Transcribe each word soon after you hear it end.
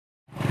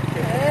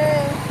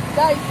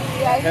guys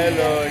here.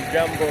 Hello,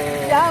 Jambo.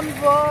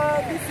 Jambo,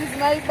 this is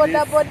my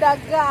boda boda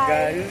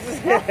guys.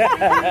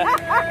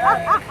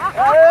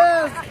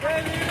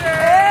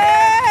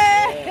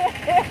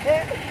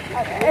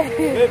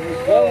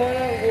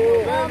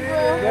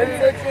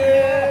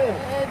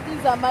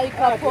 These are my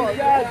couple.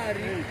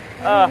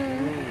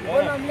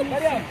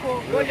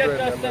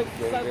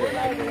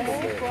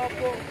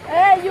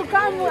 Hey, you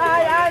come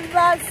and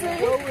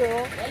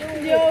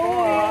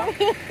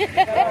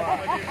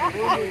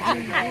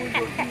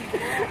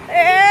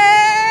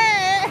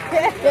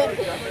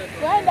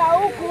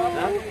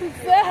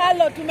say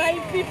hello to my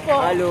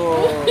people. Hello.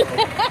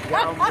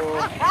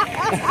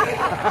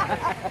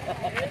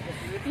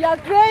 You're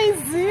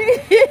crazy.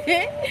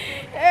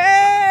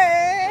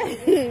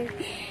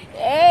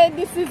 Hey,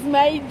 this is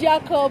my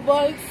Jacob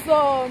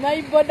also,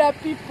 my border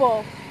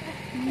people.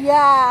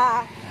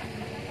 Yeah.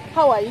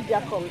 How are you,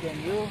 Jacob?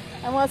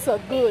 I'm also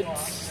good.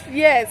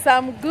 Yes,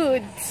 I'm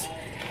good.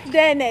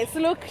 Dennis,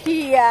 look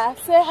here.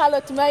 Say hello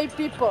to my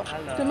people,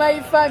 hello. To my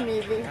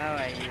family. How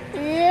are you?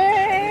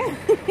 Yeah.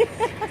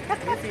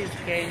 This is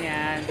Kenya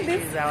and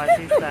this is our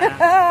sister.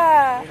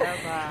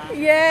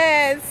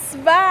 Yes,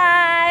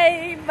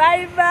 bye.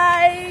 Bye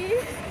bye.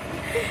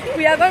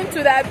 We are going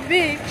to the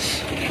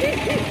beach.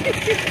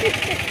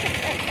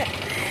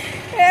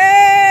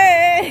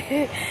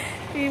 Hey.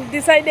 We've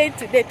decided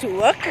today to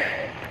walk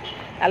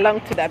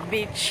along to the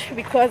beach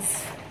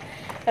because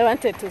I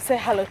wanted to say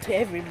hello to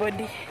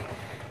everybody.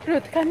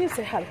 Ruth, can you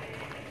say hello?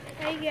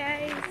 Hi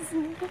guys.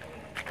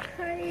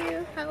 How are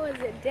you? How was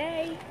your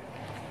day?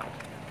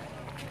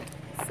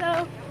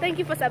 So, thank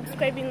you for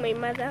subscribing my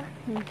mother.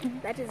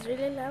 That is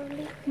really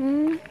lovely.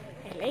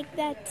 I like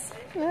that.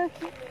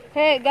 Okay.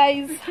 Hey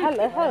guys,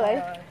 hello,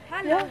 hello.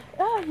 Hello. Yeah.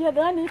 Oh, you're the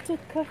one who took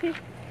coffee.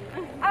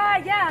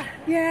 Yeah.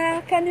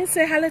 Yeah, can you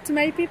say hello to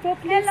my people,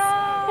 please?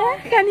 Hello. Yeah,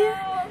 can you?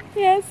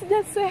 Yes,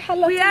 just say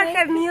hello We to are my...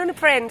 her new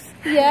friends.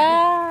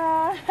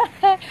 Yeah.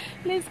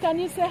 Please, can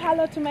you say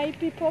hello to my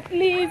people?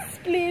 Please,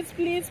 please,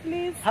 please,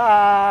 please.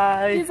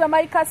 Hi. These are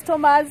my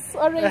customers.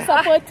 Already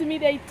support me.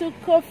 They took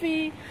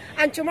coffee.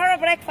 And tomorrow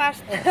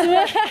breakfast.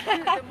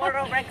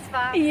 Tomorrow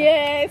breakfast.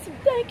 Yes,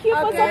 thank you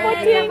for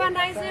supporting. Have a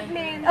nice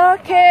evening.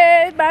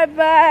 Okay,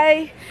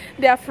 bye-bye.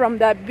 They are from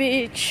the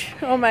beach.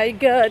 Oh my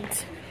God.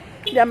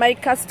 They are my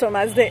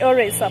customers. They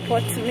always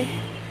support me.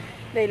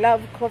 They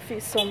love coffee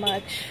so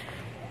much.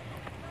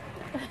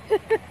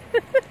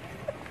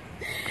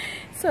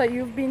 So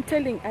you've been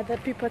telling other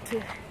people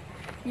to,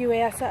 you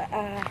were,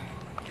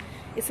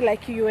 it's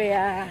like you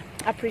were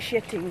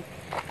appreciating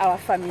our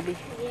family.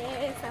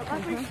 Yes,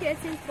 I'm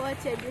appreciating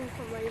what you're doing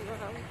for my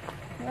mom.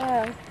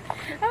 Wow.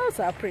 I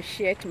also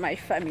appreciate my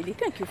family.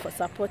 Thank you for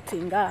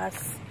supporting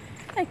us.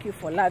 Thank you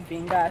for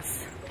loving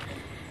us.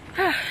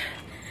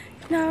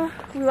 Now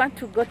we want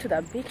to go to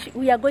the beach.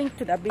 We are going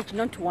to the beach,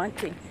 not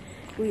wanting.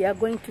 We are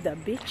going to the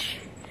beach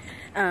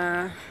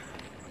to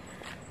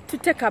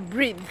take a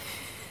breath.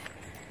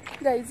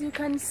 Guys, you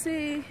can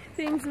see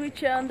things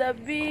which are on the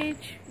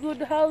beach,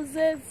 good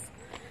houses.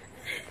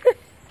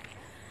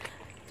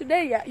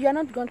 Today you are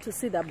not going to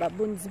see the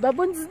baboons.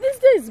 Baboons these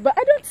days, but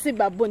I don't see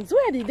baboons.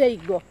 Where did they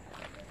go?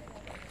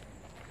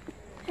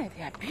 Yeah,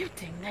 they are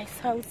building nice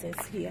houses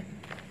here.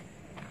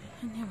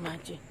 Can you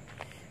imagine?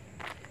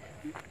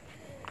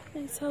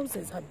 Nice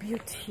houses are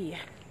built here.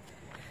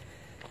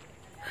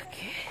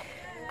 Okay.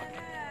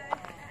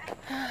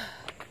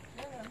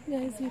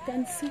 Guys, you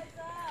can see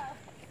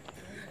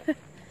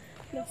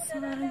the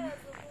sun.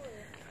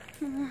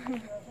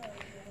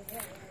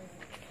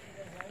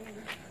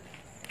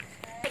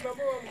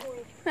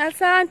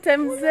 Asante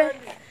mzee.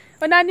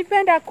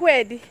 Unanipenda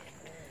kweli?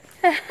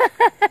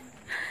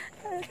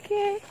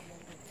 Okay.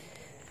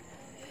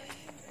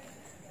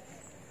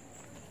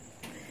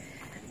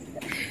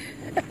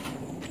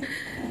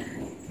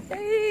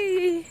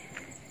 Hey.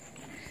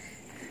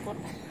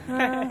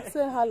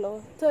 Say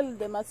hello. Tell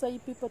the Maasai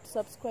people to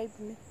subscribe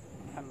me.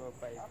 Hello,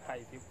 hi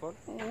people.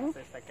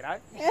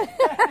 Subscribe.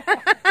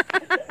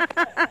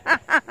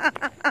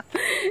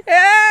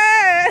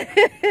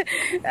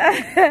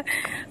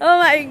 Oh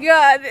my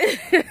God.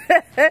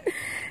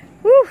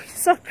 Woo,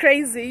 so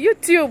crazy.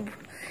 YouTube.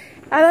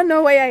 I don't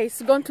know where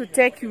it's going to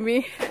take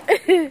me.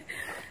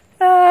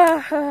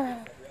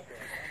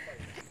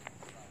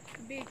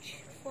 Beach,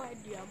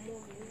 forward your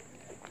moving.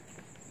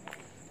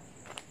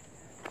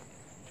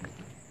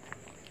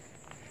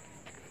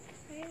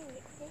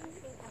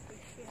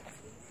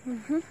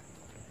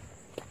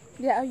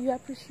 Yeah, are you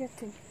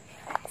appreciating?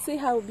 See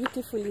how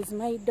beautiful is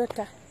my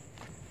daughter.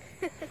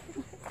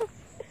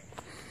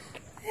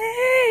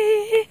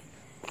 Hey.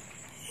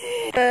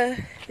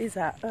 These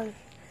are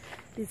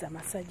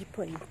massage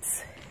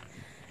points.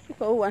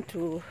 People who want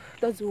to,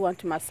 those who want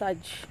to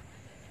massage.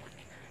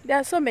 There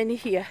are so many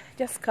here.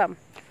 Just come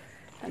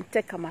and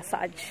take a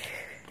massage.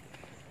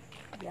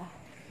 Yeah.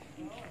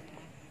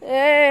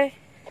 Hey.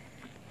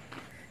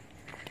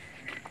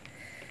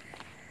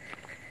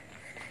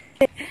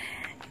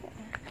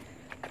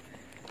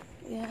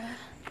 Yeah.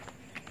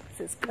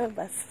 This is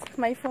Clovers.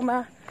 My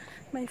former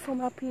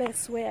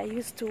place where I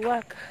used to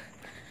work.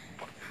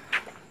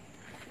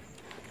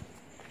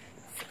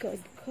 called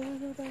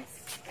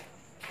Colobus.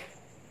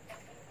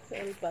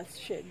 Colobus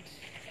shed.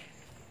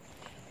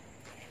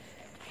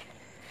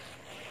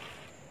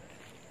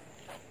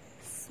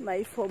 It's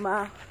my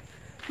former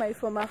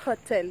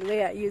hotel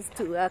where I used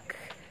to work.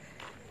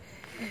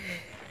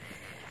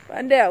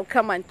 One day I'll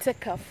come and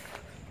take a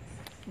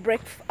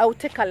I'll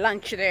take a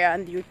lunch there,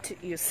 and you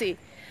see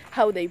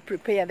how they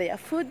prepare their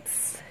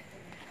foods.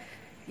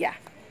 Yeah.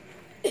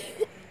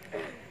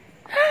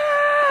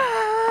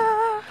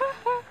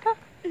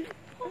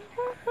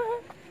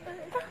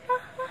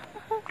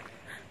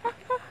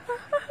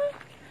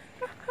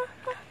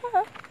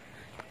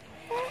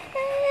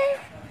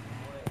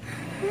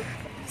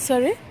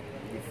 Sorry?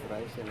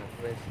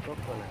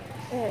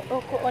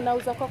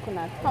 Unauza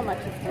coconut. How much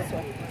is this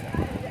one?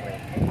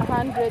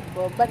 100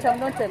 bob. But I'm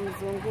not a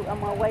Mzungu.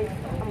 I'm a white.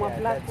 I'm a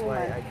black That's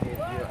woman. why I gave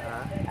you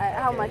a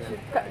How much?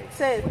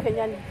 Say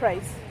Kenyan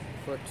price.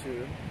 for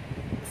two.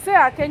 Say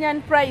a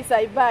Kenyan price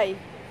I buy.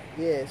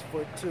 Yes,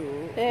 for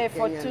two. For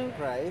Kenyan two.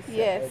 price.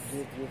 Yes. I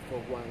give you for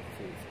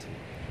 150.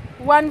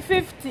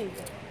 150.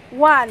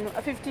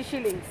 150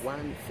 shillings.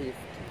 150.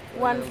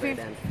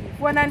 150.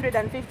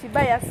 150.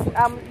 Buy us.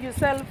 You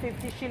sell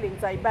 50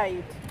 shillings. I buy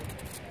it.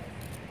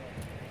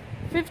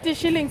 50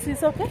 shillings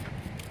is okay?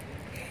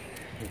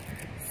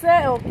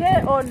 Say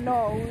okay or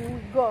no? We will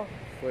go.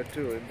 For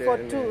two. For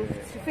then, two.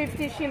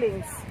 50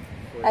 shillings.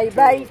 for I two.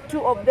 buy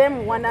two of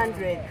them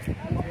 100. Because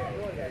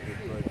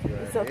you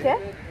are It's okay?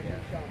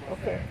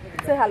 Okay.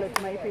 Say hello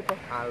to my people.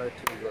 Hello to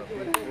your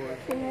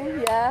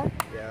people. Yeah.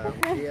 Yeah,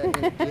 I'm here in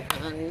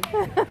behind.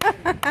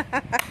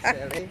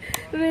 Selling.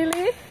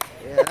 Really?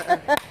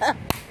 Yeah.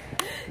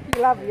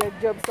 You love your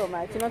job so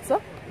much, not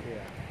so?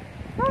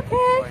 Yeah.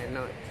 Okay. Why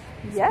not?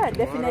 Yeah,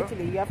 Tomorrow,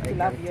 definitely. You have to I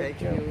love can your take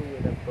job. you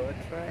with a boat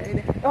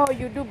ride. Oh,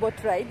 you do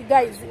boat ride,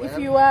 guys. As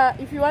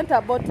If you want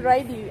a boat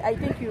ride, I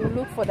think you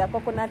look for the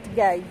coconut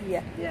guy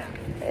here. Yeah.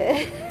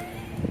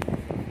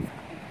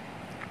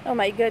 Oh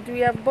my God, we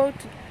have boat.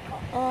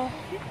 Oh.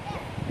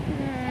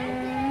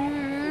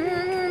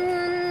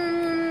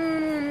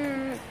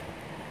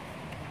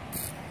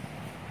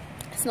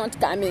 It's not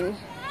coming.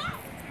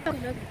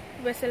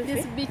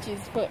 This beach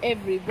is for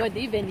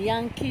everybody. Even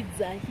young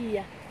kids are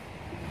here.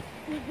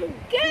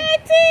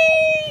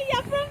 Katie,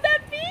 you're from the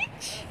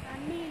beach?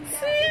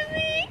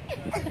 Swimming.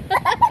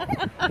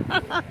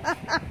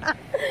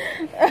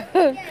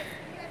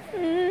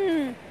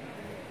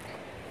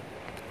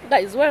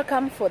 Guys,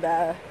 welcome for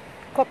the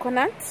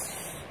coconut.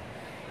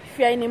 If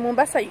you are in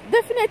Mombasa,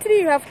 definitely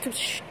you have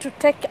to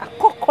take a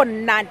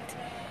coconut.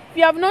 If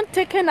you have not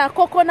taken a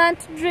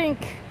coconut drink,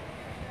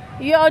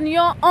 you're on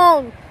your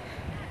own.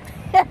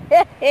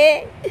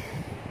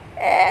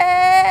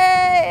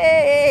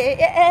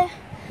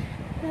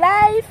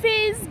 Life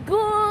is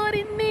good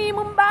in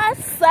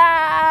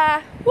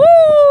Mombasa.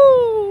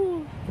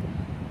 Woo!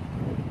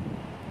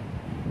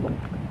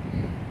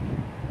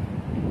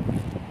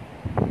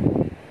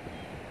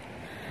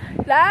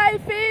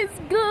 Life is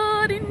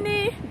good in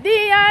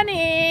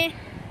Diani.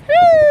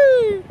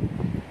 Woo!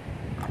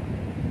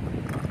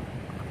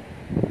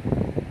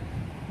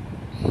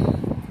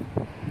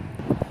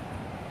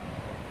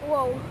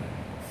 Whoa.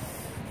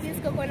 This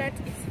coconut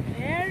is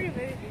very,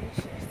 very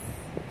delicious.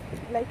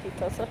 Like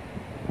it also.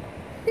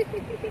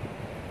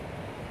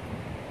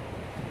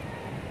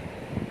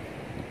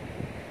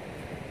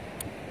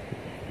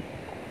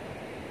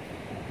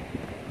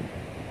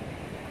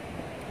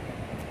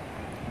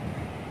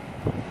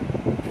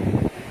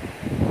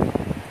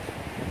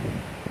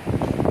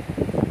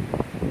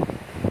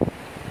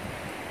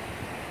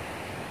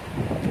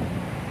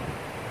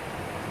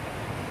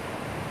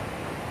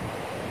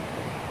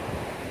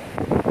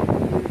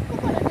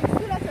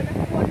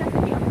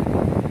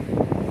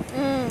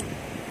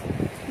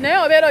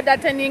 Nayo vero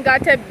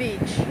dateningate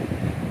beach.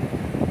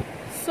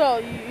 So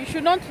you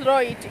should not throw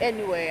it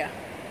anywhere.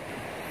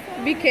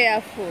 Be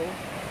careful.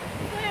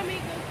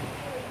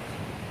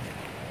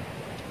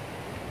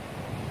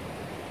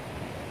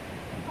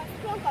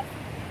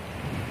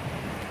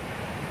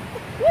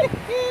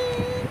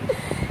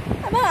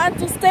 I don't want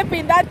to step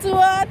in that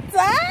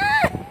water.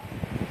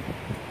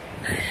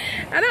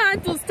 I don't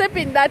want to step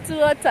in that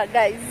water,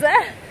 guys.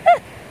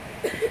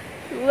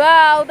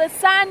 Wow, the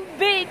sand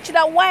beach,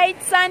 the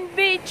white sand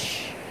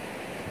beach.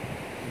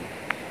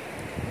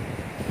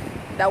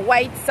 The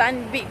white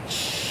sand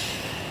beach.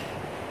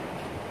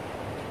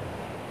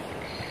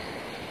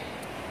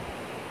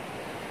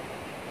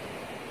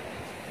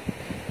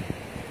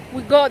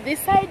 We go this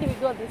side, we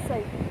go this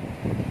side.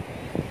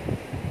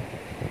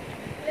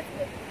 Let's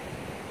go.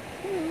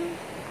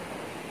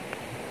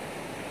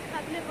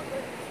 I've never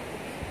gone.